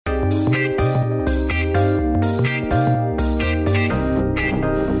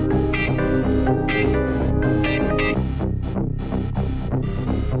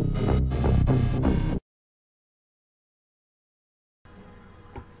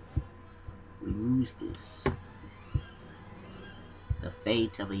We lose this. The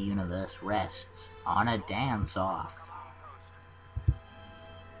fate of the universe rests on a dance-off.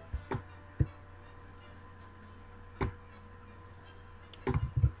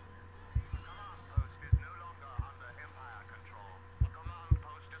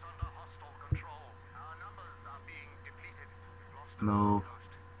 Move.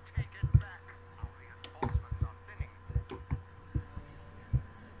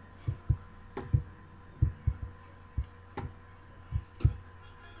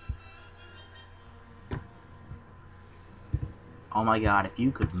 Oh my god, if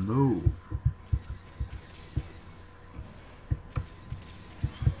you could move.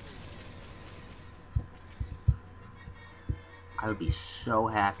 I would be so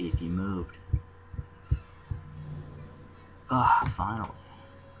happy if you moved. Ah, finally.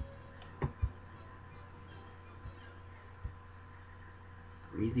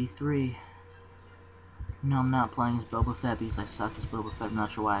 Three v 3. No, I'm not playing as Boba Fett because I suck as Boba Fett. I'm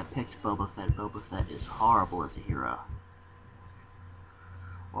not sure why I picked Boba Fett. Boba Fett is horrible as a hero.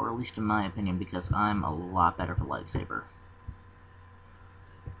 Or at least in my opinion, because I'm a lot better for lightsaber.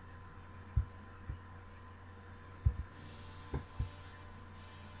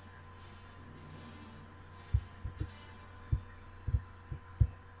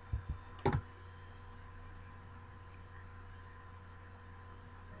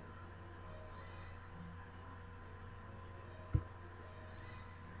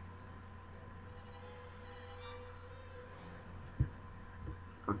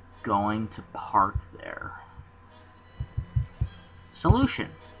 We're going to park there. Solution.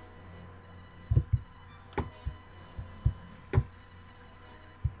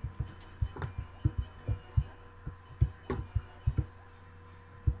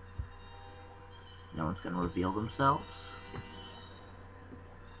 No one's going to reveal themselves.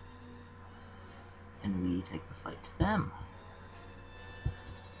 And we take the fight to them.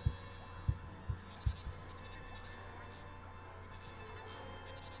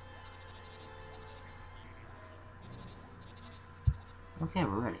 Okay,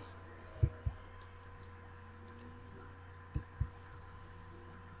 we're ready.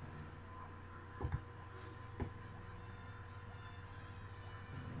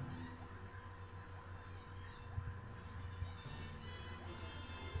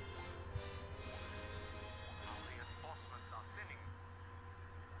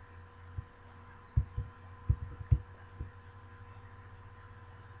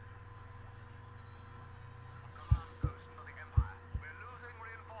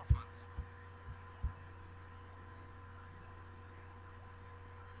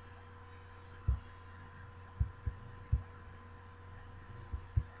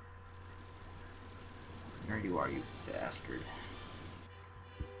 There you are, you bastard.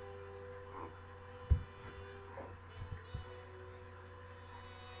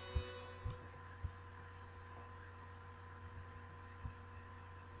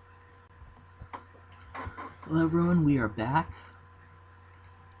 Well, everyone, we are back.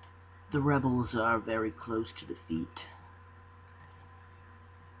 The rebels are very close to defeat.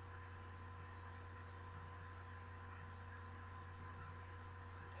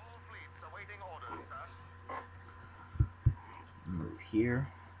 Move here.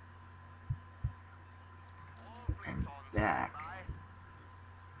 And back.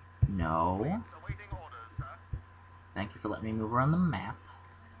 No. Thank you for letting me move around the map.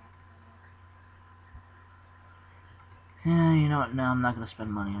 Yeah, you know what? No, I'm not going to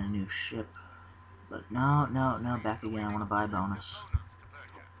spend money on a new ship. But no, back again. I want to buy a bonus.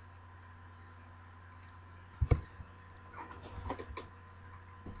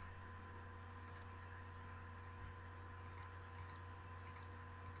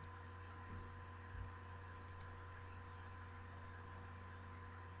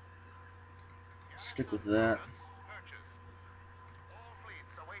 Stick with that.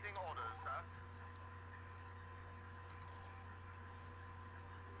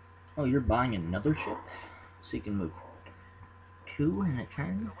 Oh, you're buying another ship? So you can move 2 in a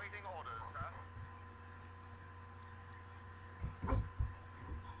turn?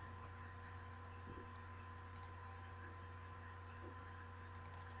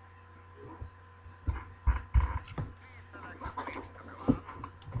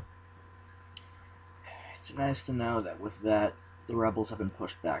 It's nice to know that with that, the rebels have been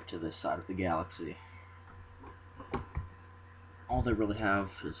pushed back to this side of the galaxy. All they really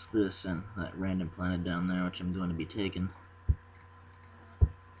have is this and that random planet down there, which I'm going to be taking.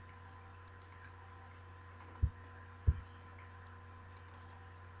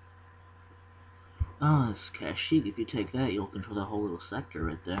 Oh, this Kashyyyk, if you take that, you'll control that whole little sector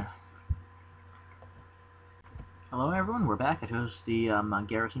right there. Hello everyone, we're back. I chose the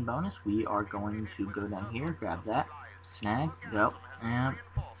garrison bonus. We are going to go down here, grab that, snag, go, and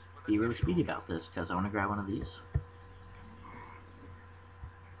be really speedy about this, because I want to grab one of these.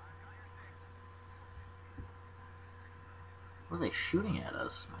 What are they shooting at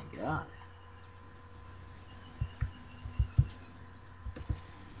us? My god.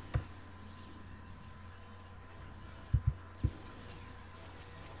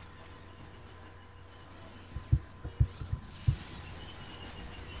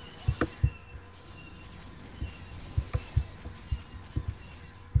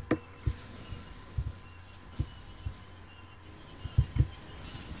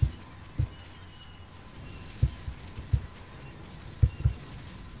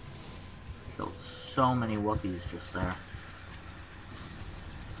 Killed so many Wookiees just there.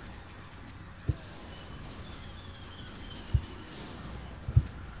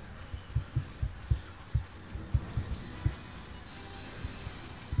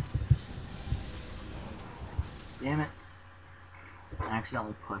 Damn it. I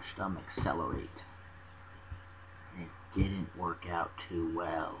accidentally pushed accelerate. And it didn't work out too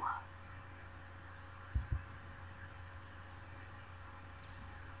well.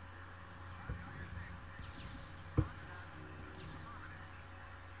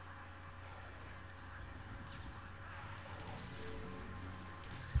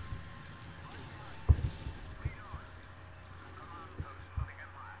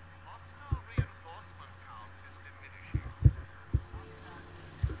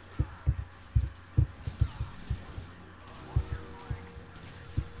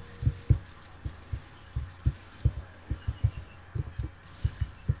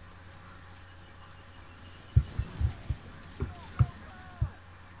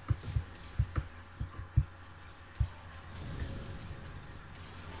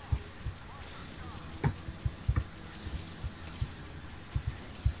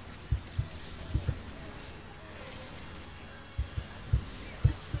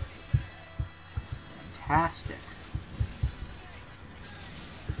 Fantastic.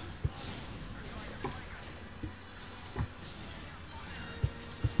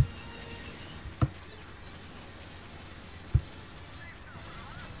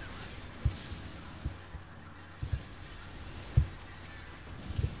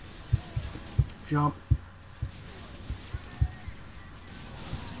 Jump.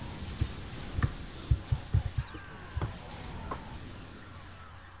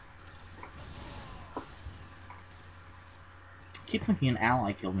 I keep thinking an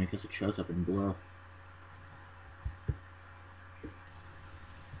ally killed me because it shows up in blue.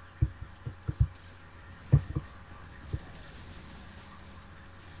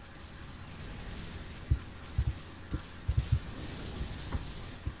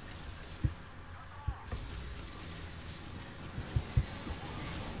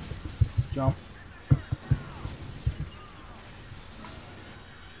 Jump.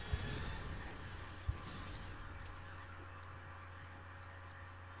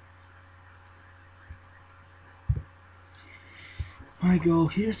 My goal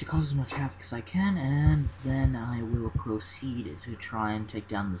here is to cause as much havoc as I can, and then I will proceed to try and take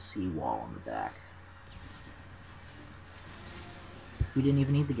down the seawall on the back. We didn't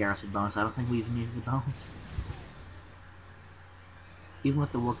even need the garrison bonus. I don't think we even needed the bonus. Even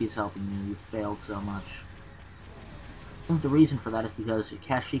with the Wookiees helping you, you failed so much. I think the reason for that is because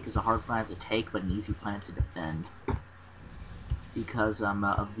Kashyyyk is a hard planet to take, but an easy planet to defend. Because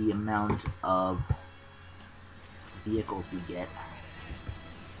of the amount of vehicles we get.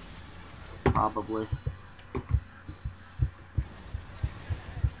 Probably.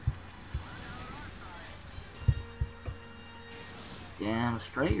 Damn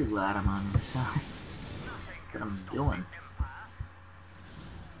straight you're glad I'm on your side. What I'm doing.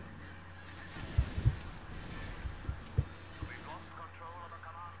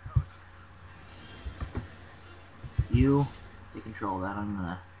 You take control of that. I'm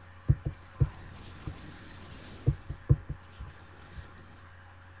gonna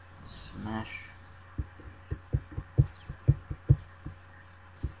smash.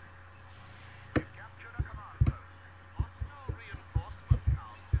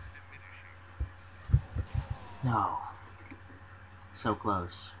 No. So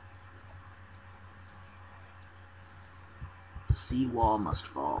close. The seawall must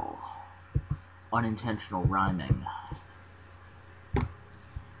fall. Unintentional rhyming.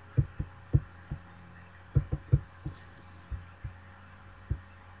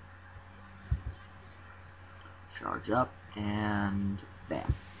 Charge up and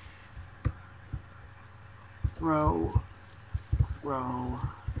bam. Throw. Throw.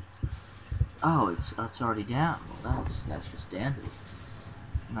 Oh, it's already down. Well, that's just dandy.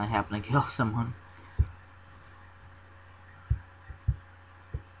 And I happen to kill someone.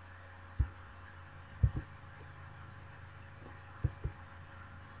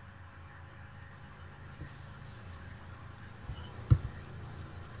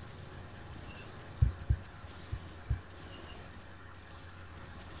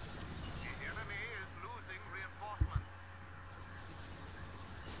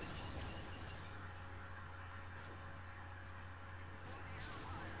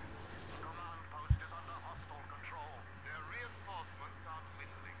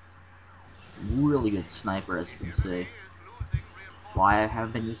 Really good sniper, as you can see. Why I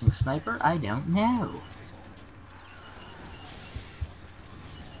haven't been using sniper, I don't know.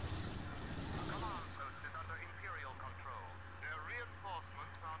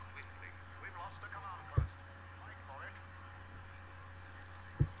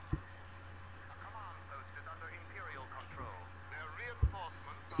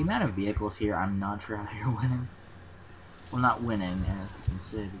 The amount of vehicles here, I'm not sure how you're winning. Well, not winning, as you can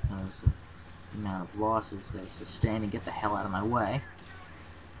see, because of the amount of losses they sustain. And get the hell out of my way.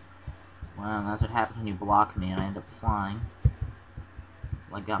 Well, that's what happens when you block me and I end up flying.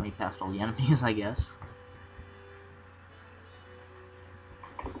 Like, got me past all the enemies, I guess.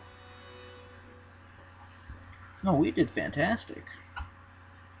 No, we did fantastic.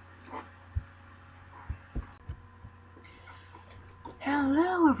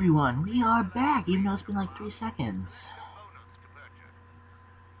 Hello, everyone. We are back, even though it's been like 3 seconds.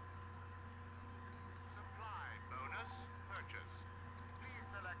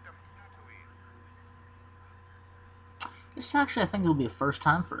 This actually, I think, will be a first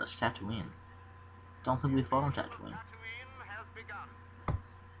time for us, Tatooine. Don't think we fought on Tatooine.